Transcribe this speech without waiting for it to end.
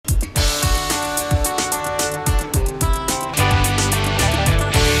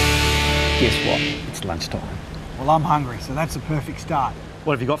guess what? It's lunchtime. Well, I'm hungry, so that's a perfect start.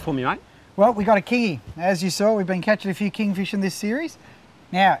 What have you got for me, mate? Well, we got a kingy. As you saw, we've been catching a few kingfish in this series.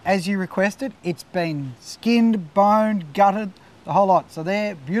 Now, as you requested, it's been skinned, boned, gutted, the whole lot. So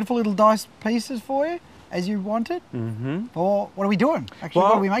they're beautiful little diced pieces for you, as you wanted. Mm-hmm. Or what are we doing? Actually,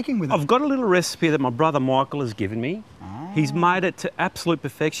 what are we making with it? I've got a little recipe that my brother Michael has given me. He's made it to absolute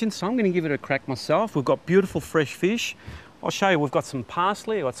perfection, so I'm going to give it a crack myself. We've got beautiful fresh fish. I'll show you, we've got some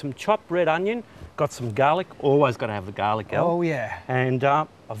parsley, I've got some chopped red onion, got some garlic, always got to have the garlic, Al. Oh yeah. And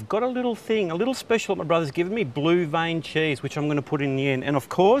I've got a little thing, a little special that my brother's given me, blue vein cheese, which I'm going to put in the end. And of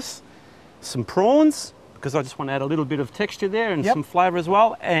course, some prawns, because I just want to add a little bit of texture there and some flavour as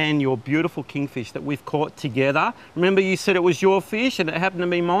well, and your beautiful kingfish that we've caught together. Remember you said it was your fish and it happened to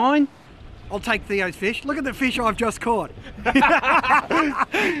be mine? I'll take Theo's fish. Look at the fish I've just caught. Well,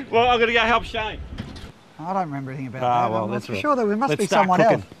 I've got to go help Shane. I don't remember anything about that. Well, that's for sure there must be start someone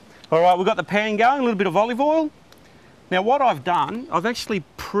cooking. else. All right, we've got the pan going, a little bit of olive oil. Now what I've done, I've actually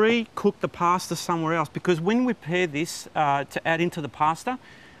pre-cooked the pasta somewhere else, because when we prepare this to add into the pasta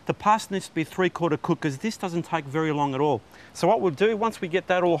needs to be 3/4 cooked, because this doesn't take very long at all. So what we'll do, once we get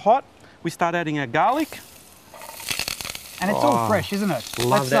that all hot, we start adding our garlic. And it's all fresh, isn't it?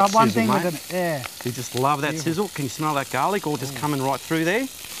 Love that one sizzle, thing mate. with it. Yeah. You just love that sizzle. Can you smell that garlic all just coming right through there?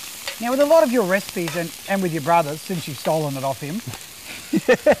 Now, with a lot of your recipes and with your brothers, since you've stolen it off him,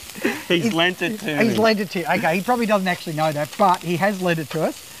 He's lent it to me. He's lent it to you. Okay, he probably doesn't actually know that, but he has lent it to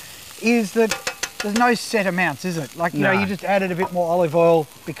us, is that there's no set amounts, is it? Like, you know, you just added a bit more olive oil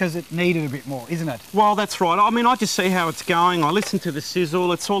because it needed a bit more, isn't it? Well, that's right. I mean, I just see how it's going. I listen to the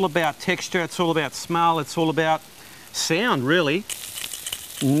sizzle. It's all about texture. It's all about smell. It's all about sound, really.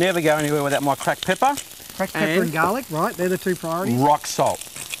 Never go anywhere without my cracked pepper. Cracked pepper and garlic, right? They're the two priorities. Rock salt.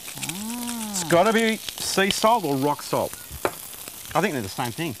 It's got to be sea salt or rock salt. I think they're the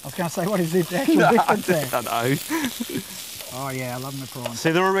same thing. I was going to say, what is the actual difference there? I know. Oh yeah, I love the prawns.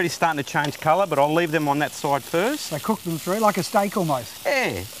 See, they're already starting to change colour, but I'll leave them on that side first. So cook them through, like a steak almost.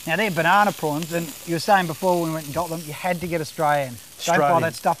 Yeah. Now they're banana prawns, and you were saying before when we went and got them, you had to get Australian. Don't buy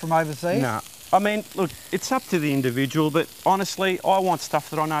that stuff from overseas. No. I mean, look, it's up to the individual, but honestly, I want stuff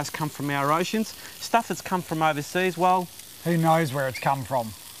that I know has come from our oceans. Stuff that's come from overseas, well... Who knows where it's come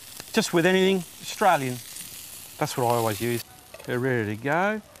from? Just with anything, Australian. That's what I always use. They're ready to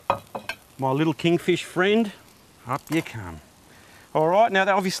go. My little kingfish friend, up you come. All right, now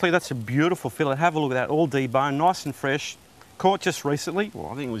obviously that's a beautiful fillet. Have a look at that, all deboned, nice and fresh. Caught just recently.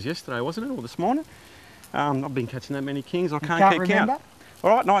 Well, I think it was yesterday, wasn't it, or this morning? I've been catching that many kings, I can't keep count.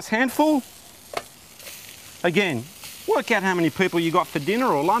 All right, nice handful. Again, work out how many people you got for dinner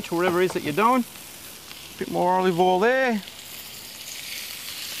or lunch or whatever it is that you're doing. A bit more olive oil there.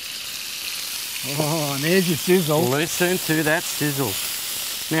 Oh, and there's your sizzle. Listen to that sizzle.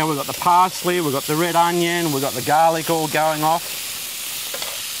 Now we've got the parsley, we've got the red onion, we've got the garlic all going off.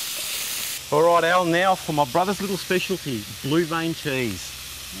 All right, Al, now for my brother's little specialty, blue vein cheese.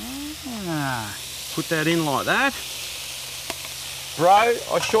 Put that in like that. Bro,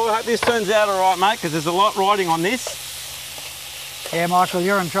 I sure hope this turns out all right, mate, because there's a lot riding on this. Yeah, Michael,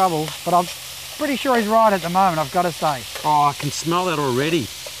 you're in trouble, but I'm pretty sure he's right at the moment, I've got to say. Oh, I can smell that already.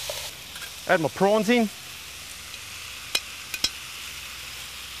 Add my prawns in.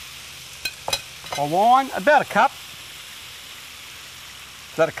 My wine, about a cup.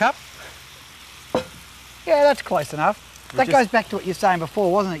 Is that a cup? Yeah, that's close enough. That goes back to what you were saying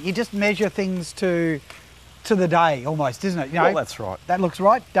before, wasn't it? You just measure things to the day, almost, isn't it? You know, well, that's right. That looks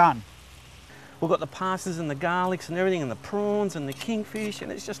right, done. We've got the pastas and the garlics and everything, and the prawns and the kingfish,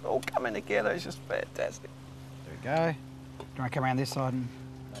 and it's just all coming together. It's just fantastic. There we go. Do you want to come around this side?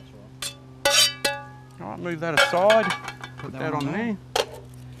 That's right. All right, move that aside. Put that on there.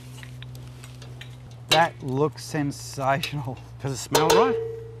 That looks sensational. Does it smell right?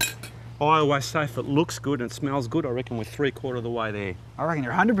 I always say if it looks good and it smells good, I reckon we're 3/4 of the way there. I reckon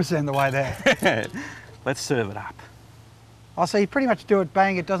you're 100% the way there. Let's serve it up. Oh, so you pretty much do it,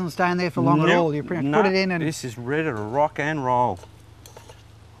 bang, it doesn't stay in there for long at all. You pretty much put it in and... This is ready to rock and roll.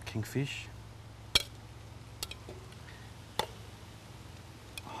 Kingfish.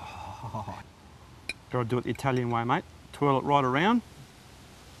 Oh. Gotta do it the Italian way, mate. Twirl it right around.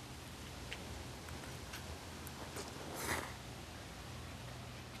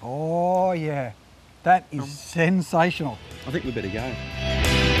 Oh yeah, that is sensational. I think we better go.